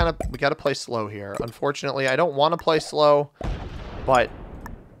gotta play slow here. Unfortunately, I don't want to play slow, but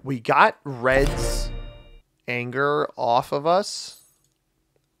we got red's anger off of us.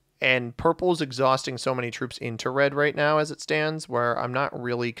 And purple's exhausting so many troops into red right now as it stands, where I'm not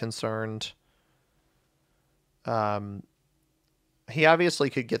really concerned. He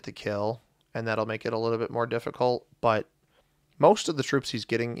obviously could get the kill, and that'll make it a little bit more difficult, but most of the troops he's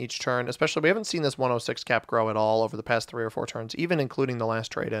getting each turn, especially we haven't seen this 106 cap grow at all over the past 3 or 4 turns, even including the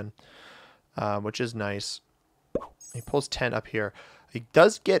last trade-in, which is nice. He pulls 10 up here. He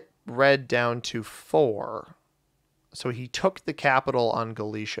does get red down to 4, so he took the capital on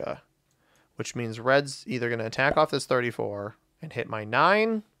Galicia, which means red's either going to attack off this 34 and hit my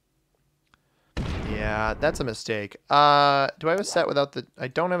 9. Yeah, that's a mistake. Do I have a set without the... I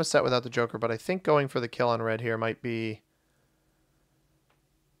don't have a set without the Joker, but I think going for the kill on red here might be...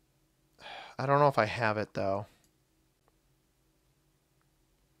 I don't know if I have it, though.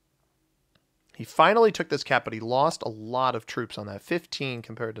 He finally took this cap, but he lost a lot of troops on that. 15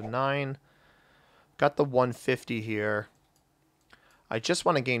 compared to 9. Got the 150 here. I just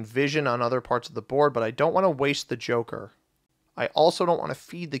want to gain vision on other parts of the board, but I don't want to waste the Joker. I also don't want to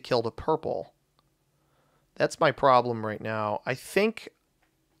feed the kill to purple. That's my problem right now. I think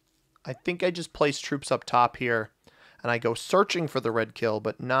I just place troops up top here, and I go searching for the red kill,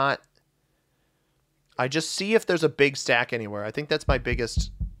 but not... I just see if there's a big stack anywhere. I think that's my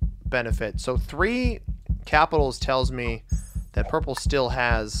biggest benefit. So 3 capitals tells me that purple still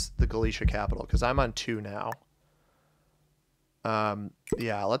has the Galicia capital, because I'm on 2 now.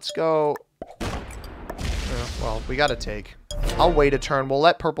 Yeah, let's go... well, we got to take. I'll wait a turn. We'll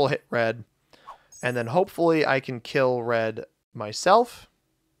let purple hit red. And then hopefully I can kill red myself.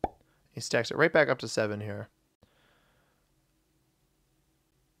 He stacks it right back up to 7 here.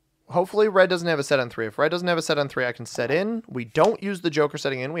 Hopefully red doesn't have a set on 3. If red doesn't have a set on 3, I can set in. We don't use the Joker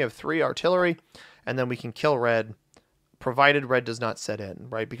setting in. We have 3 artillery. And then we can kill red, provided red does not set in,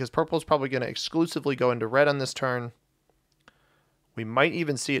 right? Because purple is probably going to exclusively go into red on this turn. We might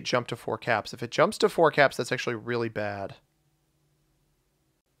even see it jump to 4 caps. If it jumps to 4 caps, that's actually really bad.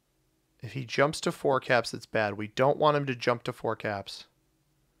 If he jumps to 4 caps, it's bad. We don't want him to jump to 4 caps,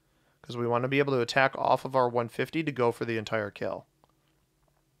 because we want to be able to attack off of our 150 to go for the entire kill.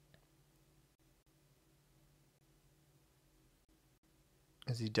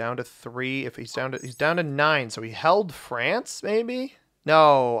 Is he down to 3? If he's down to 9, so he held France, maybe?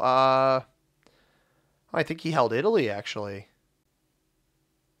 No, I think he held Italy, actually.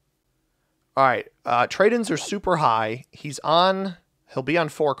 All right, trade-ins are super high. He'll be on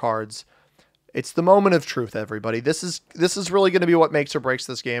 4 cards. It's the moment of truth, everybody. This is really going to be what makes or breaks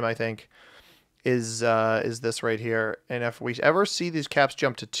this game, I think. is this right here. And if we ever see these caps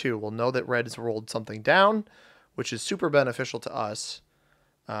jump to 2, we'll know that red has rolled something down, which is super beneficial to us.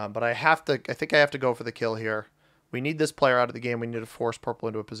 But I think I have to go for the kill here. We need this player out of the game. We need to force purple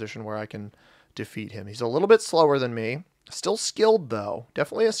into a position where I can defeat him. He's a little bit slower than me. Still skilled, though.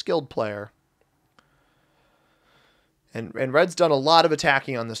 Definitely a skilled player. And red's done a lot of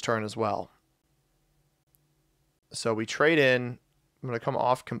attacking on this turn as well. So we trade in. I'm going to come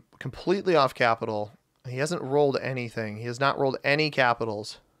off completely off capital. He hasn't rolled anything. He has not rolled any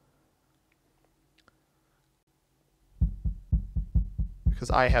capitals. Because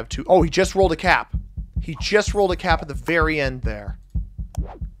I have 2. Oh, he just rolled a cap. He just rolled a cap at the very end there.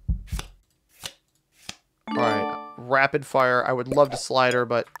 All right. Rapid fire. I would love to slider,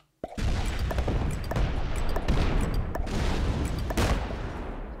 but...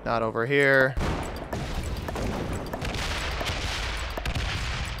 not over here.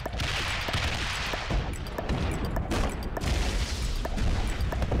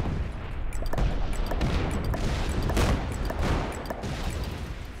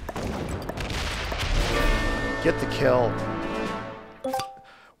 Get the kill.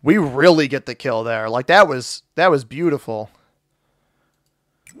 We really get the kill there. Like that was beautiful.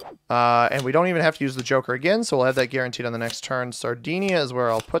 And we don't even have to use the Joker again, so we'll have that guaranteed on the next turn. Sardinia is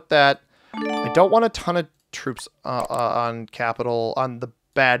where I'll put that. I don't want a ton of troops on capital, on the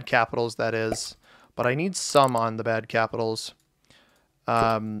bad capitals, that is. But I need some on the bad capitals.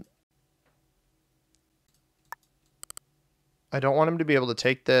 I don't want him to be able to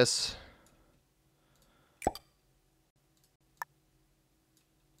take this.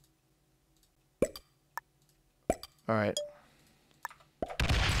 All right.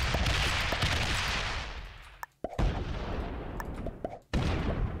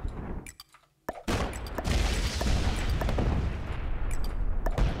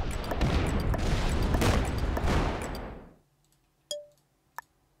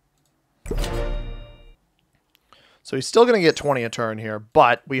 So he's still going to get 20 a turn here,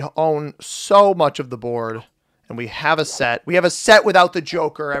 but we own so much of the board, and we have a set. We have a set without the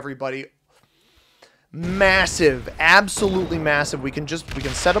Joker, everybody. Massive, absolutely massive. We can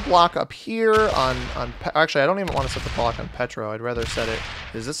set a block up here on actually, I don't even want to set the block on Petro. I'd rather set it.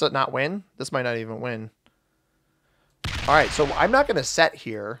 Is this not win? This might not even win. All right, so I'm not going to set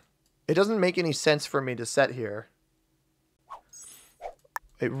here. It doesn't make any sense for me to set here.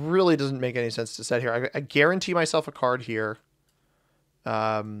 It really doesn't make any sense to set here. I guarantee myself a card here.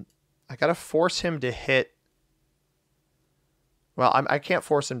 I got to force him to hit. Well, I can't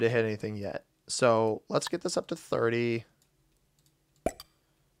force him to hit anything yet. So let's get this up to 30.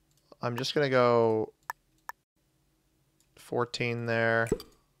 I'm just going to go 14 there.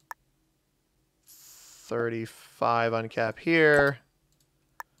 35 on cap here.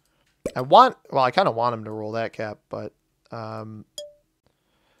 I kind of want him to roll that cap, but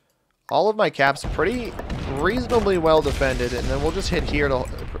all of my caps pretty reasonably well defended, and then we'll just hit here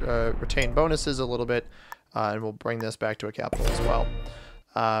to retain bonuses a little bit, and we'll bring this back to a capital as well.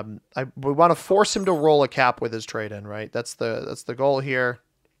 We want to force him to roll a cap with his trade-in, right? That's the goal here.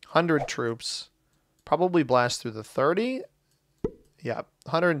 100 troops. Probably blast through the 30. Yeah,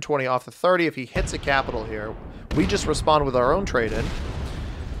 120 off the 30. If he hits a capital here, we just respond with our own trade-in.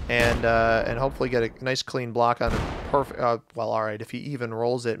 And hopefully get a nice clean block on a perfect... well, all right, if he even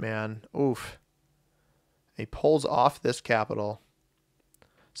rolls it, man. Oof. He pulls off this capital.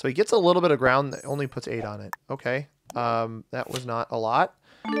 So he gets a little bit of ground that only puts 8 on it. Okay. That was not a lot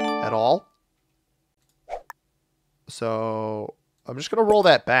at all. So I'm just going to roll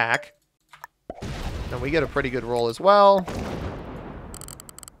that back. And we get a pretty good roll as well.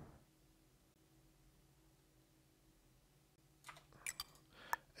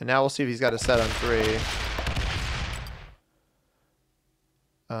 And now we'll see if he's got a set on 3.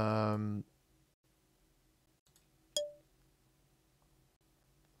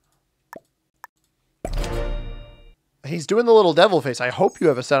 He's doing the little devil face. I hope you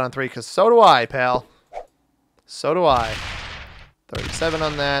have a set on 3, because so do I, pal. So do I. 37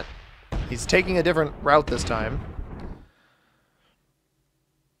 on that. He's taking a different route this time.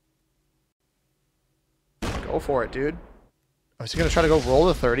 Go for it, dude. Oh, is he going to try to go roll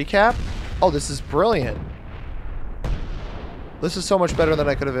the 30 cap? Oh, this is brilliant. This is so much better than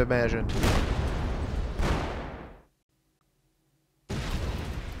I could have imagined.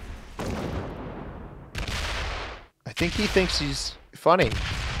 I think he thinks he's funny.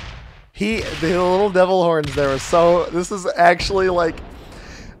 The little devil horns there are so... This is actually like...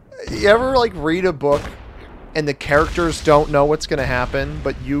 You ever like read a book and the characters don't know what's going to happen,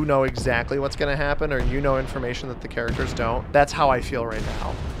 but you know exactly what's going to happen, or you know information that the characters don't? That's how I feel right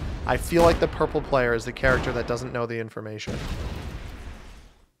now. I feel like the purple player is the character that doesn't know the information.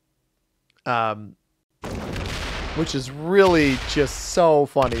 Which is really just so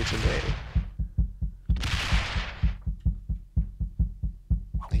funny to me.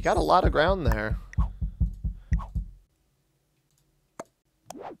 He got a lot of ground there.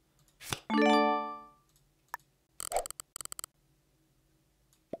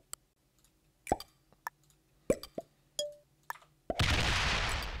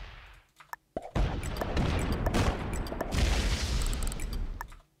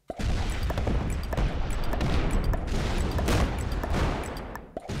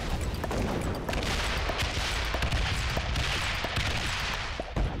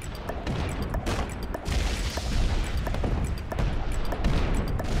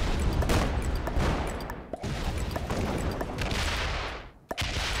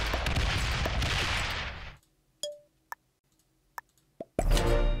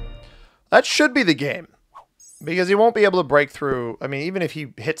 That should be the game. Because he won't be able to break through. I mean, even if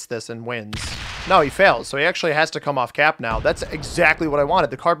he hits this and wins. No, he fails. So he actually has to come off cap now. That's exactly what I wanted.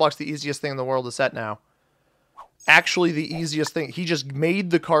 The card block's the easiest thing in the world to set now. Actually, the easiest thing. He just made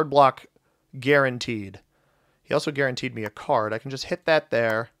the card block guaranteed. He also guaranteed me a card. I can just hit that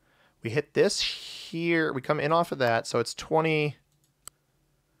there. We hit this here. We come in off of that. So it's 20.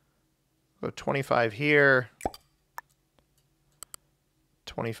 Go 25 here.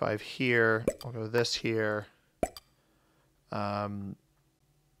 25 here. I'll go this here. Oh,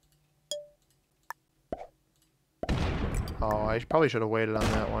 I probably should have waited on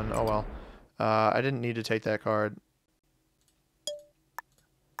that one. Oh, well. I didn't need to take that card.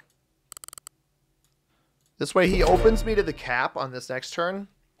 This way he opens me to the cap on this next turn.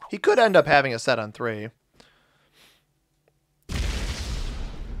 He could end up having a set on 3.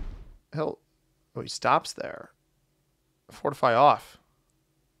 Oh, he stops there. Fortify off.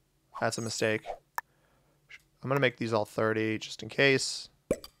 That's a mistake. I'm going to make these all 30 just in case.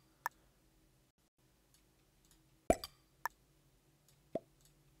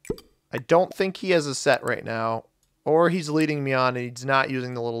 I don't think he has a set right now. Or he's leading me on and he's not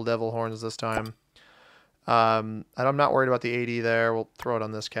using the little devil horns this time. And I'm not worried about the 80 there. We'll throw it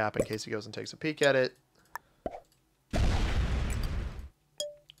on this cap in case he goes and takes a peek at it. I'll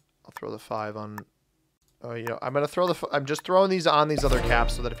throw the 5 on... Oh, you know, I'm gonna throw the. I'm just throwing these on these other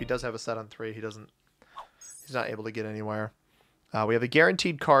caps so that if he does have a set on 3, he's not able to get anywhere. We have a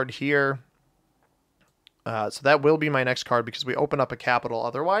guaranteed card here, so that will be my next card because we open up a capital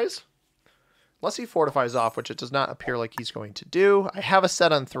otherwise, unless he fortifies off, which it does not appear like he's going to do. I have a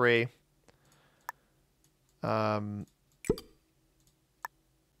set on 3.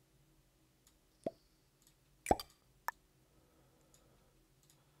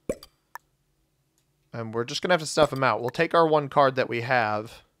 And we're just going to have to stuff him out. We'll take our 1 card that we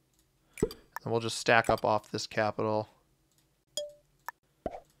have. And we'll just stack up off this capital.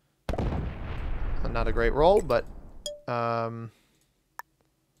 Not a great roll, but... Alright,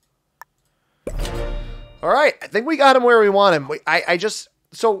 I think we got him where we want him.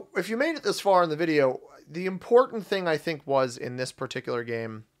 So, if you made it this far in the video, the important thing I think was in this particular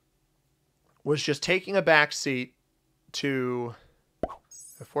game was just taking a back seat to...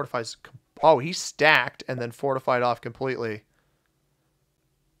 It fortifies... Oh, he stacked and then fortified off completely.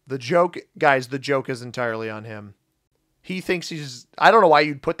 The joke, guys, the joke is entirely on him. He thinks he's... I don't know why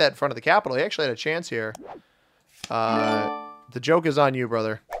you'd put that in front of the capital. He actually had a chance here. The joke is on you,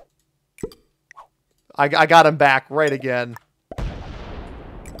 brother. I got him back right again.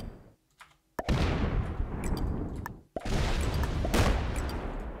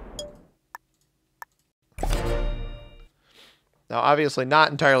 Now, obviously, not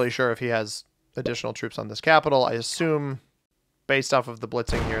entirely sure if he has additional troops on this capital. I assume, based off of the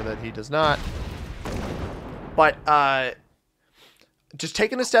blitzing here, that he does not. But just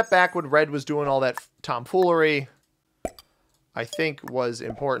taking a step back when Red was doing all that tomfoolery, I think was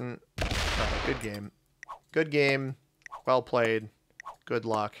important. Good game. Good game. Well played. Good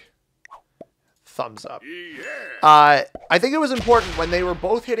luck. Thumbs up. I think it was important when they were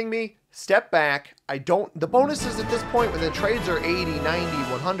both hitting me. Step back. The bonuses at this point, when the trades are 80, 90,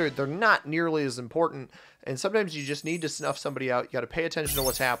 100, they're not nearly as important. And sometimes you just need to snuff somebody out. You got to pay attention to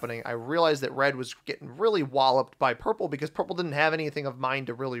what's happening. I realized that Red was getting really walloped by Purple because Purple didn't have anything of mine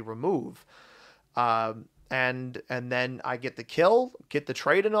to really remove. And then I get the kill, get the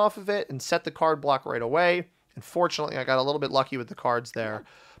trade in off of it, and set the card block right away. And fortunately, I got a little bit lucky with the cards there.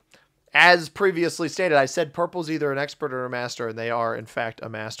 As previously stated, I said Purple's either an expert or a master, and they are, in fact, a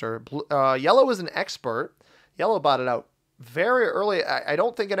master. Yellow is an expert. Yellow botted out very early. I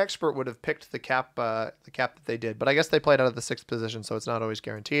don't think an expert would have picked the cap that they did, but I guess they played out of the 6th position, so it's not always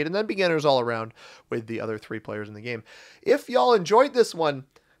guaranteed. And then beginners all around with the other 3 players in the game. If y'all enjoyed this one,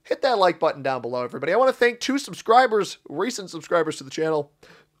 hit that like button down below, everybody. I want to thank 2 subscribers, recent subscribers to the channel,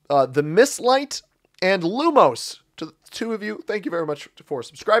 the Misslight and Lumos. To the 2 of you, thank you very much for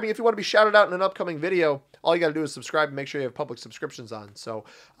subscribing. If you want to be shouted out in an upcoming video, all you got to do is subscribe and make sure you have public subscriptions on. So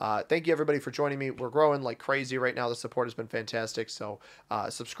thank you, everybody, for joining me. We're growing like crazy right now. The support has been fantastic. So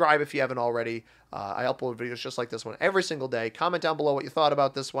subscribe if you haven't already. I upload videos just like this one every single day. Comment down below what you thought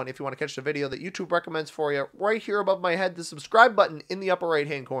about this one. If you want to catch the video that YouTube recommends for you, right here above my head, the subscribe button in the upper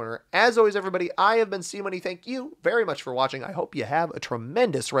right-hand corner. As always, everybody, I have been C-Money. Thank you very much for watching. I hope you have a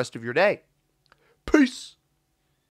tremendous rest of your day. Peace.